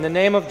In the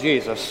name of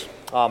Jesus,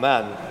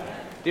 amen.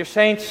 Dear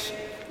saints,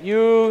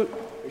 you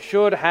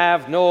should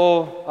have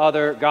no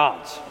other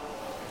gods.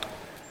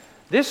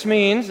 This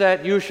means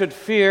that you should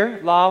fear,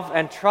 love,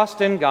 and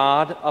trust in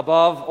God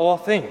above all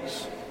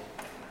things.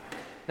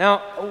 Now,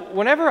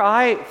 whenever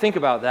I think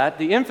about that,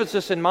 the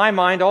emphasis in my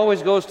mind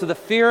always goes to the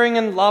fearing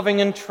and loving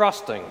and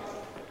trusting.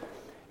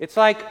 It's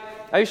like,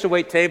 I used to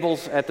wait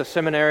tables at the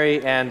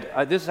seminary, and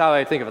this is how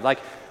I think of it. Like,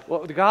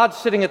 well, God's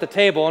sitting at the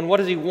table, and what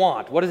does He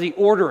want? What is He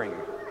ordering?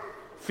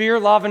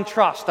 Fear, love, and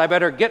trust. I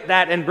better get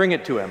that and bring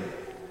it to Him.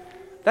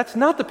 That's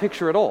not the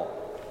picture at all.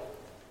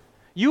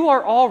 You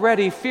are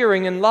already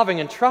fearing and loving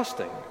and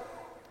trusting.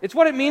 It's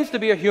what it means to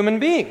be a human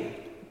being.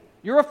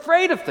 You're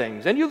afraid of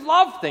things, and you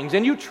love things,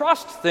 and you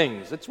trust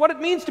things. It's what it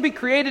means to be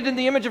created in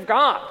the image of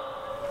God.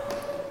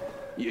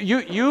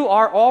 You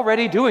are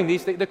already doing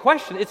these things. The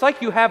question, it's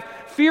like you have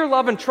fear,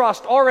 love, and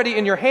trust already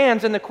in your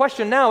hands, and the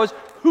question now is,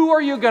 who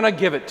are you going to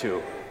give it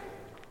to?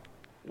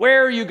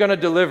 Where are you going to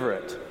deliver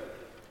it?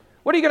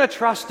 What are you going to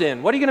trust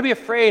in? What are you going to be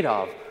afraid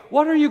of?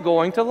 What are you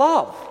going to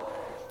love?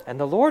 And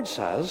the Lord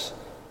says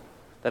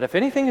that if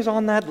anything is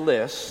on that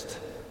list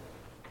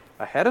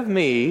ahead of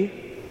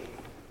me,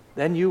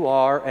 then you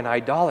are an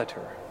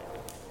idolater.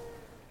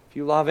 If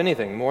you love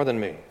anything more than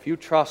me, if you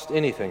trust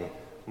anything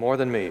more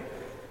than me,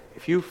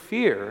 if you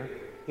fear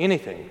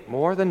anything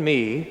more than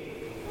me,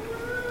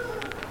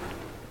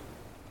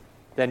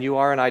 then you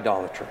are an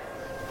idolater.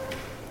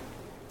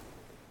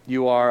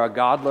 You are a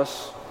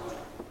godless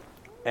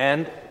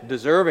and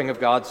deserving of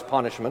God's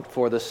punishment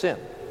for the sin.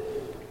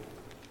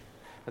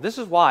 Now, this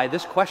is why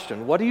this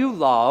question, what do you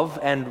love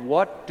and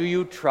what do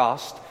you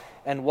trust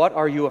and what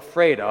are you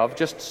afraid of,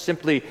 just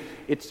simply,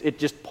 it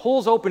just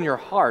pulls open your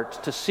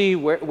heart to see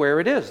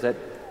where it is, that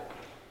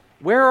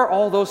where are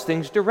all those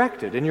things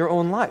directed in your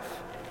own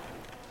life?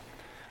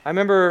 I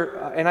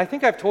remember, and I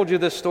think I've told you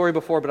this story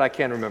before, but I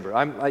can't remember.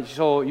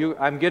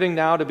 I'm getting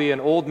now to be an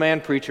old man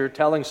preacher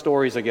telling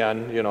stories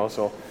again,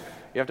 so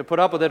you have to put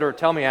up with it or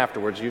tell me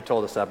afterwards. You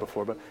told us that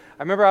before. But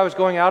I remember I was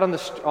going out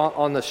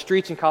on the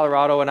streets in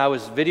Colorado, and I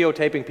was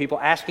videotaping people,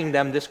 asking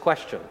them this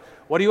question.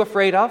 What are you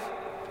afraid of?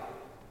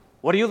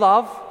 What do you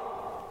love?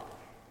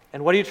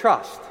 And what do you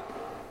trust?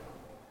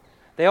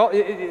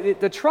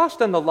 The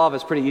trust and the love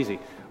is pretty easy.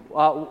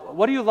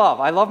 What do you love?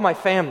 I love my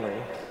family,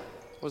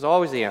 was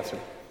always the answer.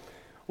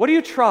 What do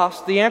you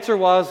trust? The answer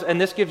was, and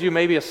this gives you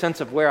maybe a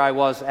sense of where I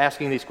was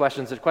asking these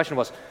questions, the question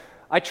was,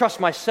 I trust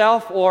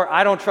myself or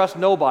I don't trust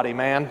nobody,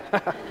 man.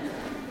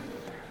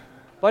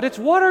 But it's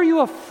what are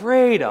you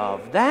afraid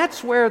of?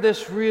 That's where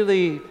this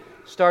really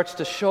starts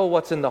to show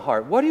what's in the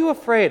heart. What are you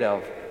afraid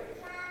of?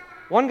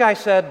 One guy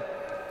said,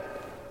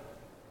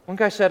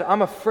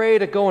 I'm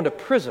afraid of going to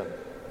prison.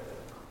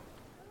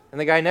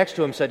 And the guy next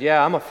to him said,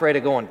 yeah, I'm afraid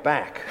of going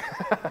back.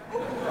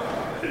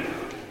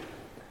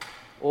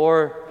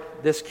 Or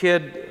this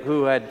kid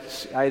who I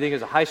think he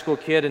was a high school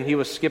kid, and he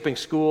was skipping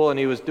school and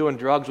he was doing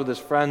drugs with his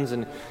friends,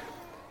 and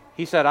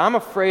he said, I'm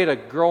afraid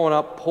of growing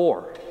up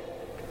poor.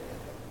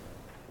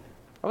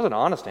 That was an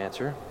honest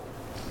answer.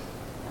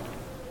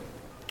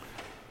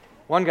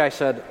 One guy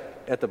said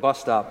at the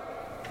bus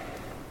stop,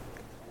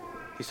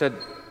 he said,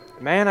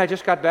 man, I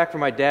just got back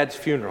from my dad's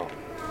funeral.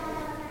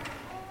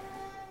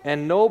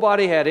 And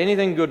nobody had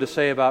anything good to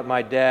say about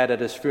my dad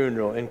at his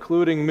funeral,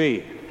 including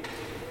me.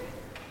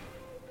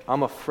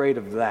 I'm afraid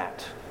of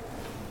that.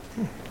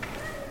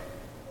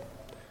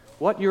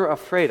 What you're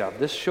afraid of,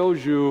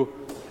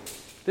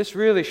 this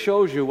really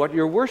shows you what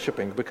you're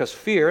worshiping, because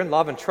fear and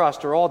love and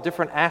trust are all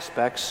different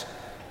aspects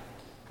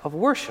of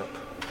worship.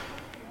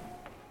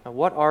 Now,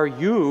 what are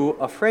you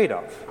afraid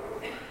of?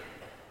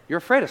 You're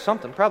afraid of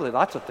something, probably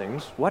lots of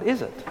things. What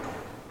is it?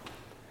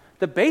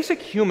 The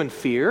basic human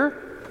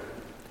fear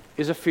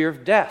is a fear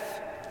of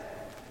death.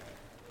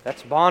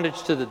 That's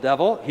bondage to the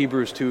devil,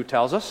 Hebrews 2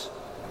 tells us.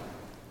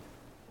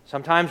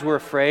 Sometimes we're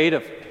afraid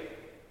of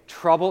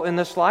trouble in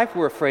this life.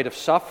 We're afraid of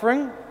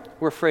suffering.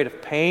 We're afraid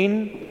of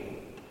pain.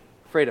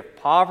 Afraid of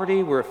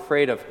poverty. We're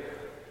afraid of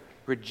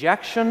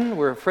rejection.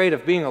 We're afraid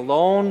of being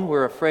alone.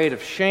 We're afraid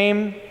of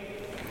shame.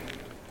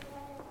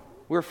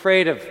 We're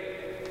afraid of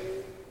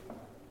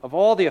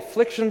all the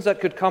afflictions that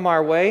could come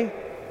our way.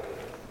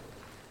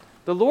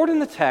 The Lord in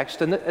the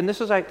text, and this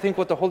is, I think,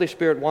 what the Holy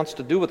Spirit wants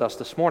to do with us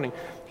this morning,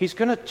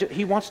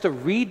 He wants to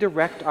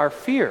redirect our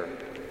fear.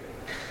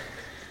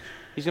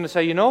 He's going to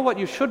say, you know what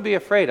you should be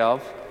afraid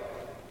of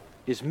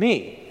is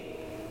me.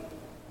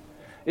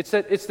 It's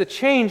the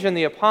change in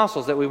the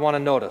apostles that we want to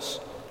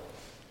notice.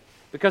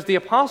 Because the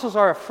apostles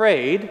are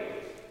afraid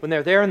when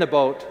they're there in the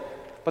boat,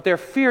 but their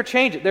fear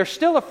changes. They're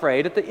still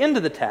afraid at the end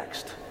of the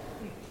text,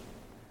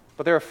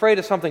 but they're afraid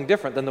of something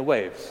different than the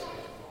waves.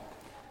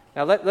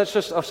 Now let's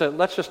just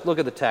look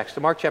at the text,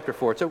 Mark chapter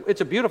 4.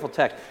 It's a beautiful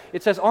text.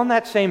 It says, on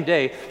that same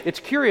day, it's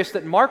curious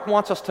that Mark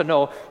wants us to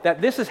know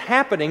that this is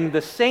happening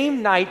the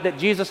same night that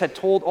Jesus had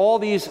told all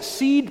these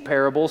seed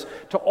parables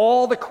to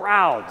all the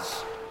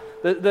crowds.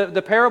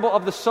 The parable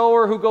of the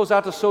sower who goes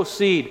out to sow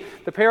seed.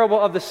 The parable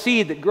of the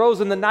seed that grows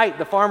in the night.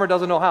 The farmer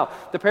doesn't know how.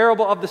 The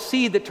parable of the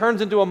seed that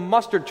turns into a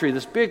mustard tree,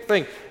 this big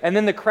thing. And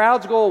then the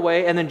crowds go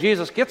away, and then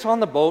Jesus gets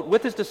on the boat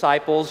with his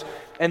disciples,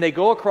 and they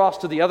go across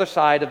to the other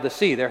side of the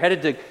sea. They're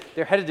headed to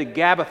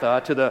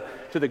Gabbatha,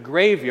 to the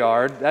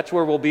graveyard. That's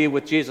where we'll be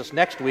with Jesus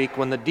next week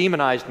when the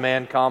demonized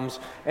man comes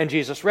and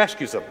Jesus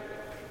rescues him.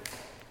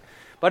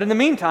 But in the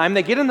meantime,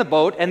 they get in the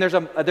boat, and there's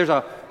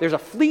a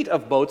fleet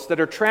of boats that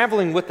are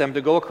traveling with them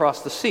to go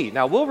across the sea.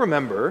 Now, we'll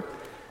remember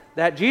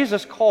that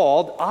Jesus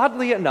called,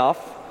 oddly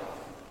enough,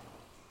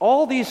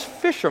 all these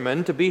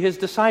fishermen to be his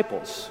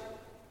disciples.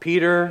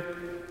 Peter,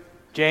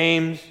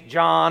 James,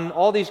 John,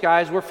 all these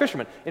guys were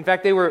fishermen. In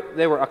fact, they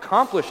were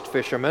accomplished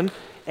fishermen,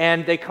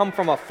 and they come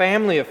from a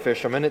family of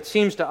fishermen. It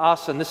seems to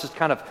us, and this is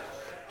kind of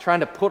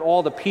trying to put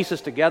all the pieces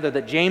together,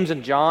 that James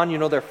and John,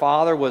 their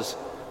father was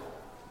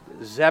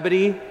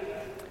Zebedee,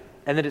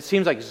 and that it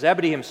seems like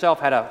Zebedee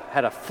himself had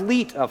a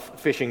fleet of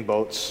fishing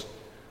boats,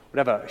 would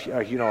have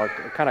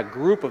a kind of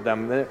group of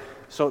them.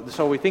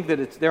 So we think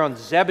that they're on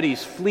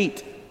Zebedee's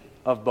fleet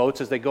of boats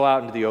as they go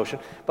out into the ocean.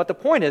 But the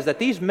point is that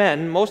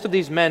most of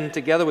these men,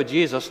 together with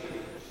Jesus,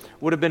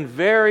 would have been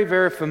very,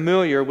 very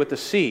familiar with the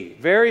sea,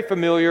 very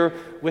familiar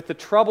with the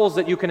troubles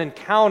that you can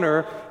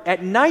encounter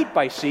at night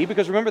by sea,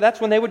 because remember, that's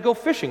when they would go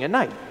fishing at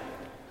night.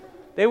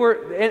 They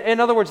were, in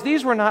other words,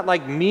 these were not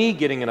like me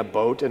getting in a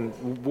boat and,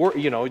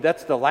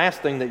 that's the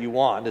last thing that you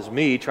want is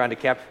me trying to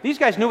capture. These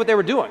guys knew what they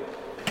were doing.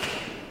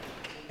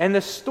 And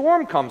the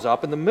storm comes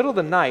up in the middle of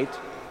the night,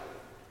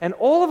 and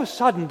all of a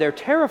sudden they're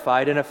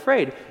terrified and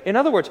afraid. In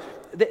other words,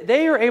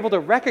 they are able to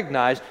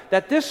recognize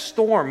that this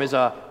storm is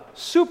a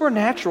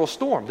supernatural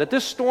storm, that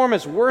this storm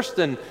is worse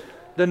than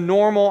the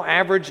normal,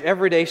 average,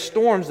 everyday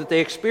storms that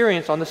they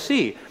experience on the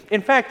sea.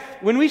 In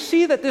fact, when we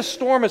see that this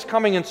storm is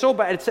coming in so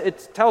bad,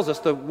 it tells us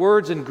the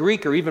words in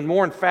Greek are even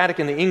more emphatic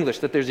in the English,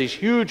 that there's these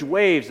huge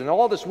waves and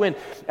all this wind,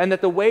 and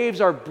that the waves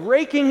are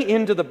breaking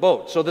into the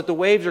boat, so that the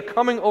waves are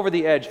coming over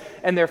the edge,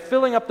 and they're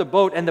filling up the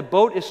boat, and the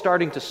boat is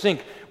starting to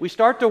sink. We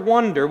start to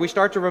wonder, we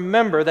start to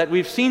remember that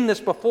we've seen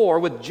this before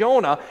with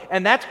Jonah,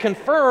 and that's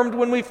confirmed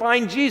when we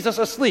find Jesus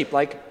asleep,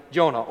 like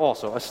Jonah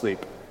also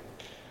asleep.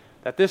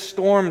 That this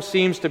storm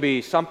seems to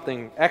be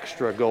something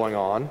extra going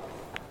on.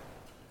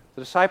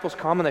 The disciples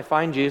come and they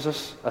find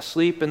Jesus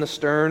asleep in the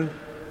stern,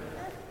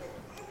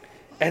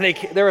 and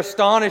they're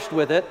astonished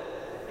with it.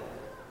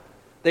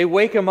 They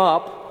wake him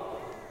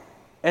up,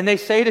 and they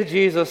say to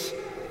Jesus,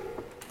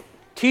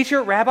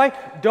 "Teacher, Rabbi,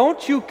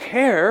 don't you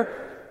care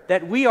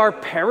that we are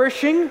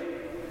perishing?"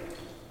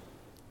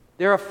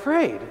 They're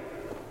afraid.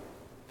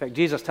 In fact,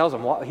 Jesus tells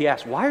them, he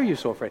asks, "Why are you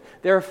so afraid?"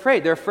 They're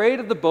afraid. They're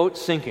afraid of the boat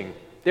sinking.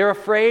 They're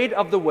afraid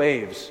of the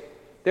waves.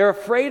 They're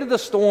afraid of the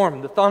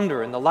storm, the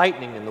thunder, and the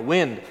lightning, and the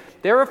wind.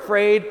 They're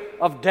afraid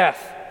of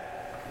death.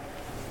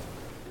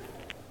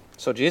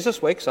 So Jesus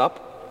wakes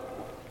up,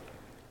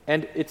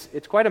 and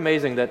it's quite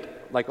amazing that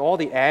like all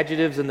the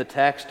adjectives in the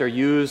text are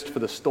used for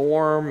the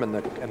storm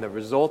and the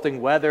resulting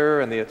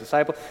weather and the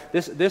disciples.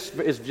 This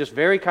is just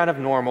very kind of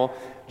normal.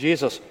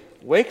 Jesus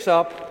wakes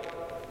up,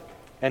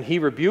 and he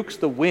rebukes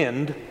the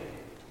wind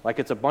like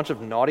it's a bunch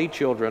of naughty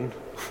children.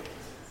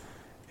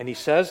 And he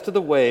says to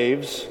the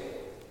waves,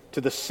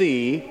 to the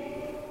sea,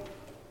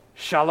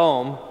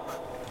 "Shalom,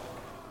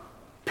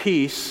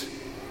 peace,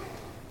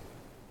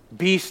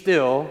 be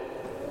still."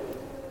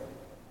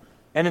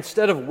 And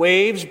instead of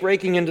waves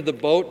breaking into the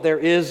boat, there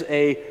is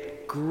a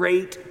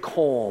great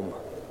calm.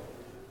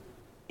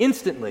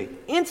 Instantly,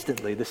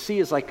 the sea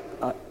is like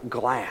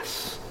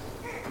glass.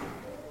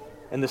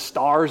 And the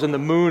stars and the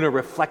moon are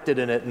reflected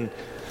in it, and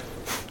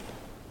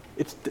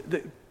it's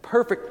the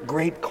perfect,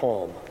 great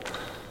calm.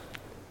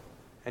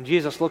 And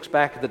Jesus looks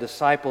back at the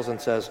disciples and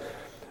says,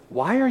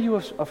 "Why are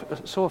you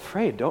so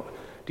afraid? Do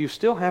you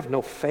still have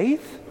no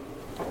faith?"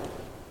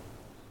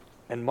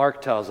 And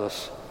Mark tells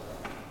us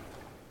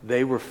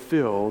they were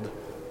filled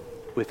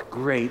with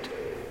great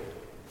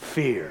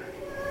fear.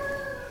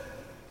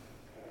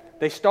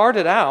 They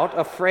started out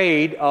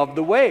afraid of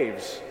the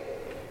waves.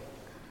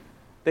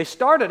 They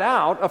started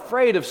out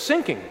afraid of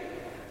sinking.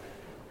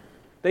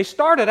 They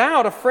started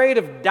out afraid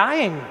of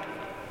dying.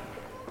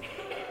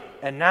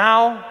 And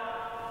now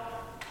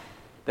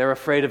they're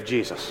afraid of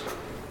Jesus.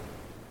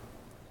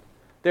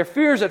 Their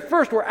fears at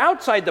first were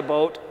outside the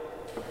boat,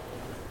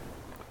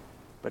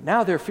 but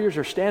now their fears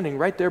are standing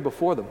right there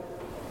before them.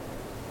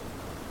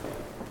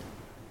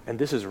 And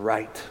this is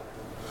right.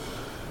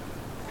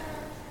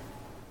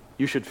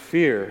 You should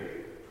fear,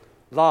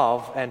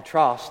 love, and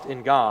trust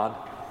in God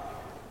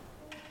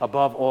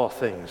above all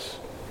things.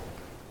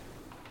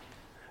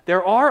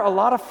 There are a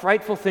lot of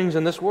frightful things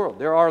in this world.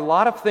 There are a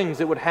lot of things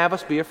that would have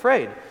us be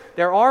afraid.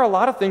 There are a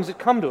lot of things that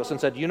come to us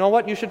and said, "You know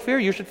what you should fear?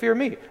 You should fear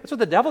me." That's what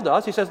the devil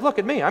does. He says, "Look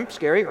at me, I'm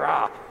scary.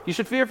 Rah. You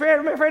should be afraid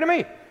of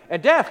me."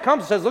 And death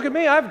comes and says, "Look at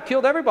me, I've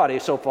killed everybody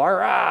so far.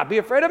 Rah, be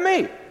afraid of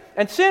me."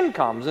 And sin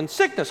comes, and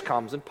sickness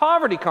comes, and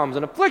poverty comes,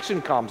 and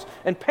affliction comes,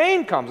 and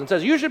pain comes and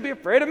says, "You should be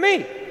afraid of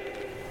me."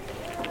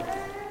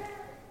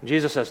 And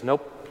Jesus says,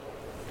 "Nope.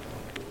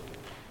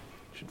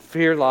 You should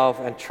fear, love,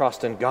 and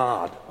trust in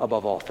God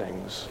above all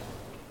things.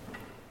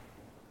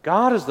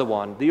 God is the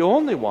one, the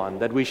only one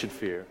that we should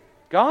fear.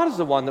 God is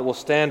the one that will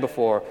stand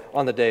before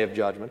on the day of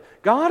judgment.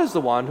 God is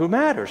the one who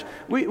matters.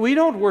 We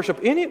don't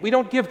worship we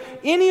don't give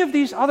any of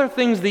these other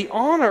things the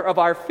honor of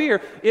our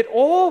fear. It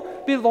all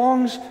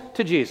belongs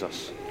to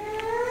Jesus.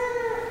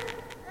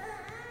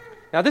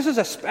 Now, this is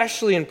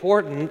especially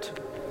important.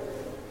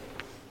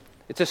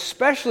 It's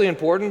especially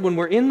important when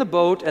we're in the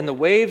boat and the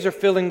waves are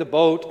filling the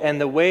boat and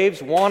the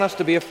waves want us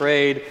to be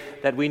afraid,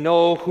 that we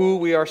know who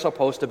we are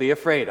supposed to be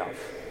afraid of.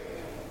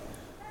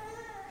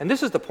 And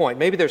this is the point.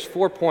 Maybe there's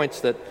 4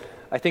 points that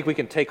I think we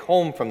can take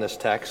home from this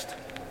text.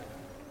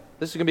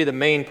 This is going to be the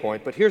main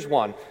point, but here's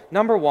one.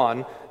 Number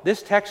 1,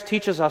 this text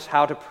teaches us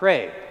how to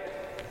pray.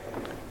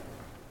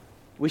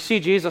 We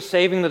see Jesus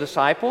saving the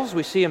disciples.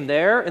 We see him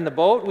there in the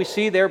boat. We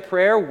see their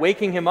prayer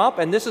waking him up,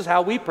 and this is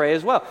how we pray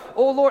as well.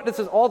 Oh Lord, this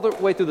is all the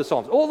way through the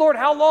Psalms. Oh Lord,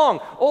 how long?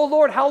 Oh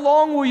Lord, how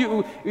long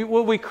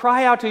will we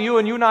cry out to you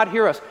and you not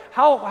hear us?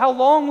 How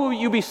long will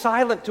you be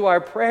silent to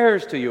our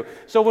prayers to you?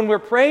 So when we're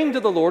praying to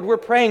the Lord, we're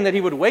praying that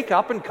he would wake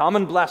up and come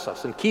and bless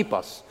us and keep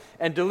us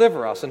and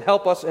deliver us and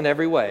help us in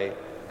every way.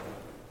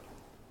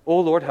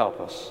 Oh Lord,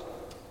 help us.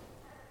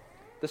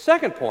 The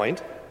second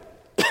point,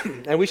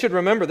 and we should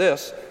remember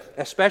this,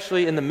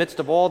 especially in the midst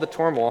of all the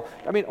turmoil.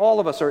 I mean, all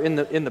of us are in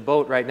the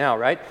boat right now,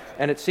 right?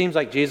 And it seems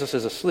like Jesus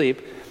is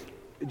asleep.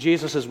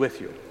 Jesus is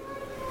with you.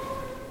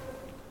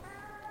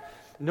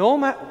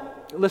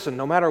 Listen,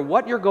 no matter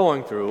what you're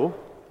going through,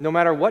 no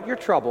matter what your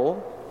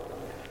trouble,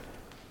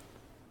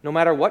 no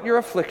matter what your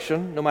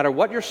affliction, no matter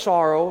what your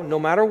sorrow, no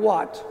matter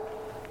what,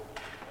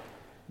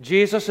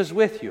 Jesus is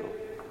with you.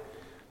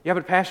 Yeah,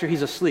 but Pastor,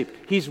 he's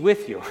asleep. He's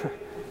with you.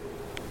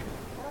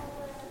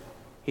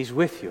 He's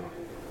with you.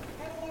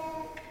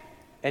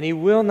 And he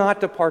will not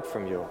depart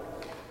from you.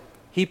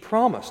 He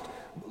promised,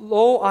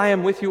 "Lo, I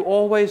am with you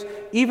always,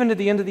 even to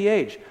the end of the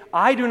age.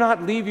 I do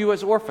not leave you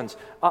as orphans.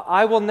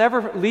 I will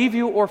never leave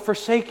you or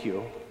forsake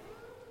you."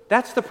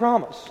 That's the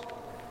promise.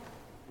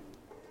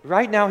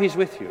 Right now, he's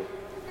with you.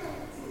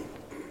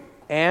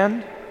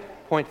 And,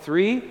 point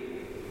 3,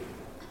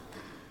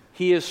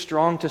 he is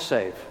strong to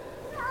save.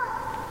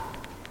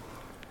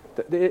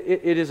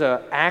 It is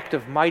an act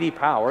of mighty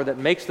power that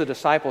makes the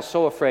disciples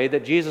so afraid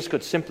that Jesus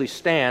could simply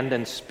stand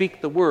and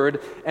speak the word,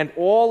 and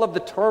all of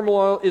the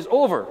turmoil is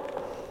over.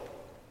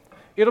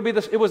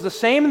 It was the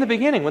same in the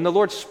beginning when the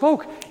Lord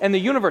spoke and the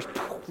universe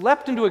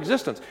leapt into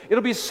existence.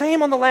 It'll be the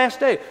same on the last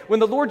day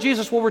when the Lord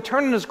Jesus will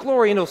return in his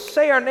glory and he'll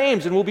say our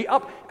names and we'll be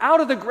up out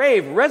of the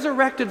grave,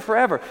 resurrected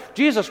forever.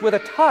 Jesus, with a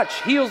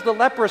touch, heals the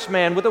leprous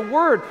man. With a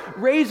word,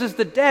 raises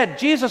the dead.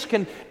 Jesus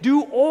can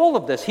do all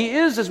of this. He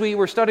is, as we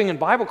were studying in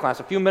Bible class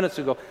a few minutes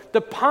ago,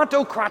 the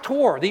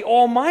Pantocrator, the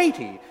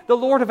Almighty, the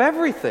Lord of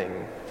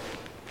everything.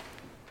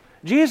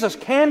 Jesus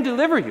can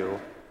deliver you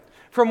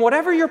from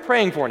whatever you're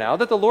praying for now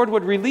that the Lord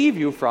would relieve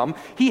you from.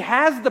 He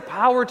has the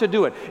power to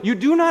do it. You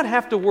do not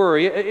have to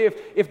worry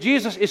if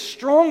Jesus is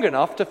strong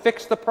enough to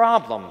fix the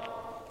problem,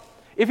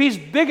 if he's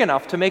big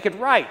enough to make it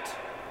right.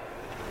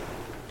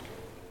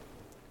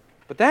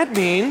 But that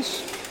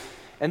means,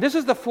 and this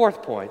is the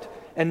 4th point,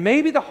 and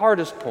maybe the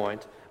hardest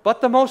point, but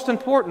the most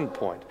important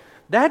point,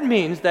 that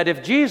means that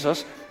if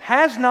Jesus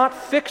has not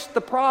fixed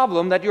the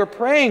problem that you're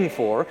praying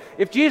for,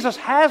 if Jesus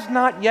has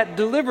not yet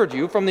delivered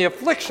you from the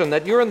affliction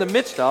that you're in the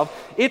midst of,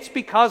 it's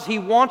because he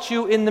wants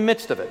you in the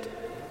midst of it.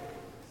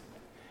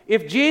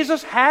 If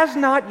Jesus has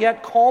not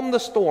yet calmed the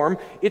storm,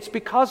 it's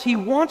because he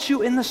wants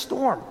you in the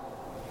storm.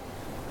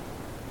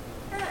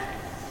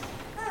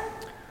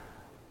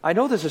 I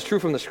know this is true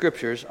from the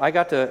scriptures.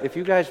 If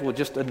you guys will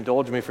just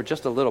indulge me for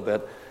just a little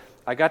bit,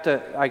 I got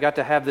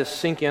to have this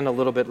sink in a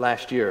little bit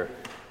last year.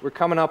 We're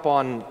coming up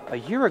on a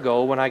year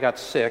ago when I got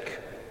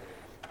sick,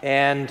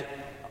 and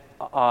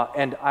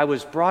I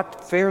was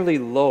brought fairly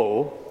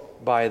low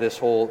by this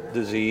whole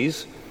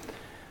disease,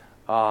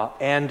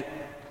 and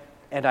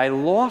I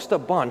lost a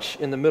bunch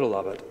in the middle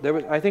of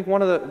it. I think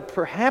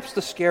perhaps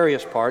the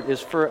scariest part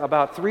is for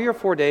about 3 or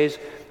 4 days,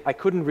 I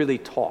couldn't really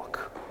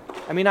talk.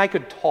 I mean, I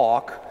could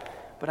talk,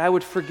 but I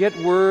would forget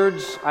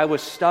words. I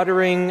was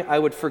stuttering. I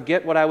would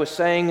forget what I was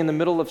saying in the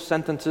middle of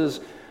sentences.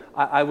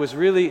 I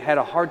had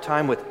a hard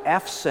time with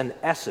F's and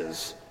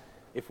S's.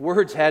 If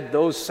words had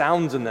those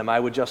sounds in them, I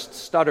would just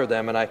stutter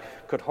them, and I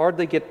could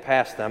hardly get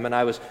past them. And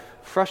I was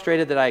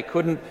frustrated that I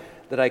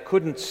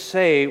couldn't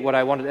say what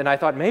I wanted. And I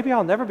thought, maybe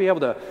I'll never be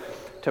able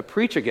to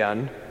preach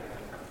again.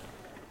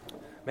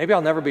 Maybe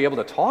I'll never be able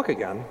to talk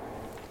again.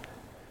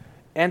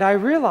 And I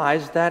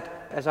realized that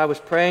as I was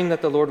praying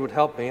that the Lord would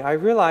help me, I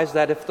realized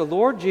that if the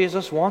Lord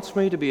Jesus wants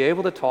me to be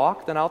able to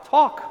talk, then I'll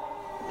talk.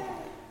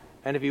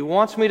 And if he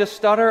wants me to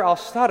stutter, I'll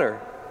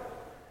stutter.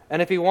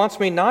 And if he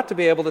wants me not to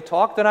be able to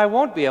talk, then I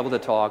won't be able to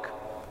talk.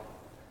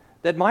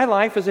 That my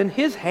life is in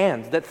his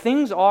hands, that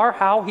things are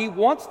how he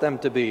wants them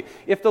to be.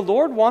 If the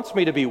Lord wants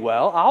me to be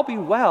well, I'll be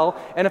well.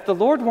 And if the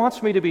Lord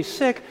wants me to be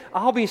sick,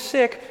 I'll be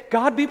sick.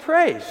 God be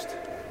praised.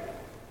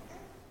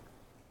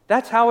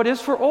 That's how it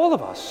is for all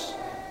of us.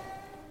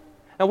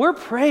 Now, we're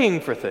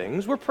praying for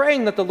things. We're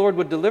praying that the Lord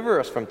would deliver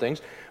us from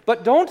things.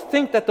 But don't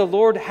think that the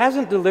Lord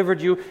hasn't delivered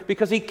you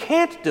because He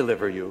can't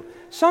deliver you.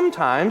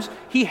 Sometimes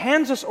He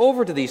hands us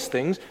over to these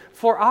things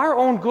for our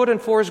own good and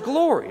for His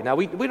glory. Now,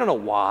 we don't know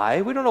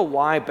why. We don't know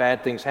why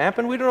bad things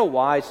happen. We don't know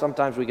why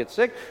sometimes we get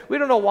sick. We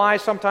don't know why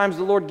sometimes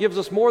the Lord gives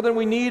us more than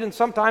we need and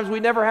sometimes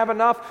we never have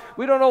enough.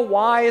 We don't know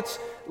why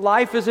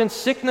life is in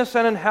sickness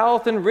and in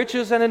health, in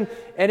riches and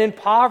in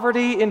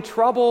poverty, in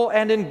trouble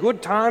and in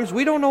good times.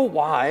 We don't know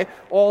why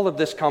all of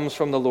this comes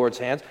from the Lord's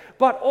hands,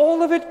 but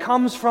all of it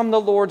comes from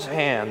the Lord's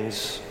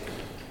hands.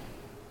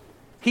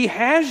 He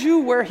has you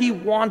where He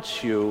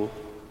wants you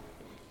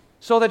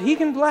so that He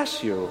can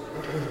bless you.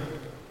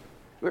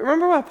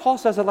 Remember what Paul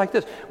says it like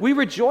this: we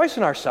rejoice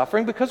in our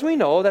suffering because we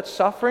know that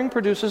suffering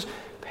produces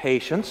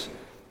patience,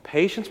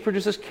 patience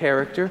produces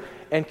character,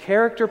 and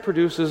character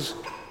produces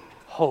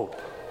hope.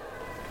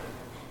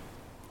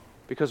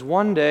 Because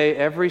one day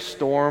every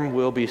storm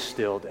will be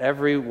stilled,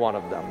 every one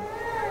of them.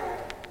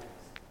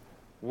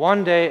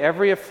 One day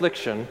every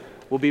affliction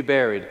will be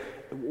buried.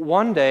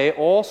 One day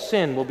all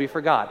sin will be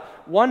forgot.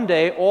 One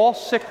day all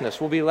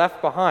sickness will be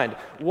left behind.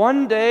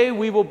 One day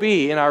we will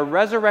be in our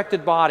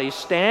resurrected bodies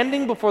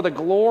standing before the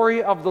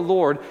glory of the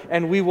Lord,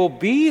 and we will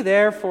be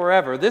there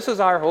forever. This is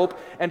our hope,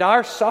 and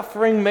our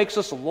suffering makes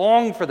us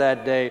long for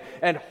that day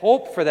and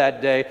hope for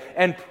that day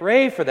and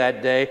pray for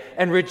that day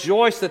and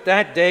rejoice that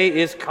that day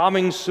is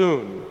coming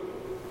soon.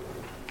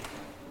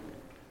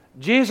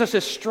 Jesus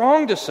is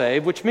strong to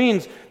save, which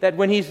means that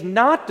when He's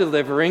not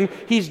delivering,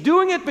 He's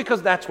doing it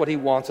because that's what He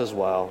wants as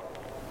well.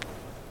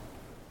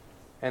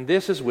 And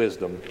this is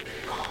wisdom,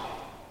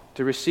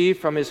 to receive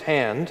from His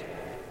hand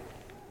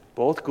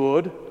both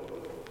good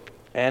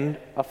and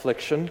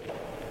affliction,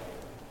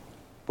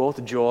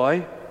 both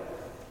joy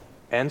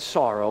and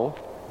sorrow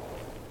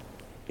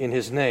in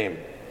His name.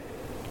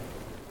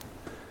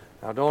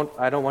 Now,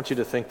 I don't want you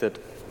to think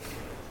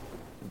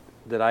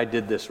that I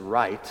did this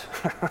right.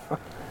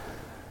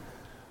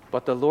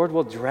 But the Lord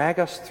will drag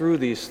us through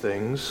these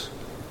things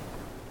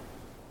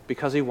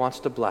because He wants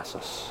to bless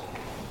us,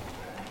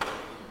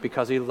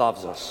 because He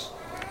loves us,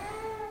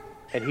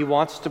 and He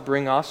wants to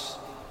bring us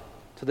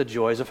to the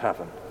joys of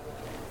heaven.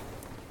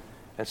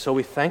 And so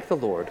we thank the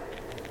Lord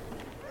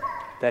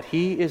that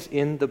He is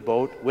in the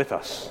boat with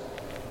us.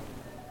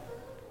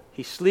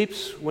 He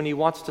sleeps when He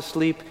wants to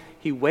sleep.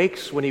 He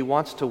wakes when He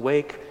wants to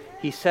wake.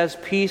 He says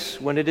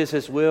peace when it is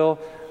His will,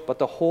 but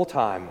the whole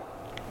time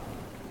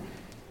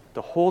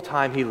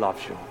He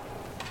loves you.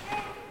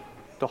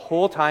 The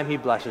whole time He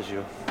blesses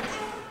you.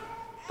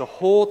 The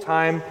whole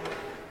time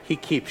He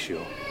keeps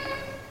you.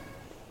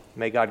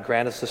 May God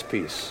grant us this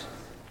peace.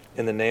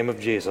 In the name of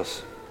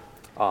Jesus,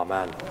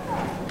 amen.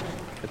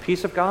 The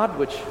peace of God,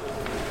 which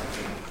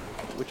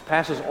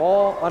passes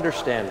all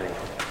understanding,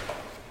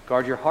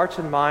 guard your hearts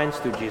and minds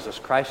through Jesus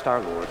Christ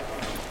our Lord.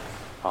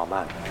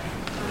 Amen.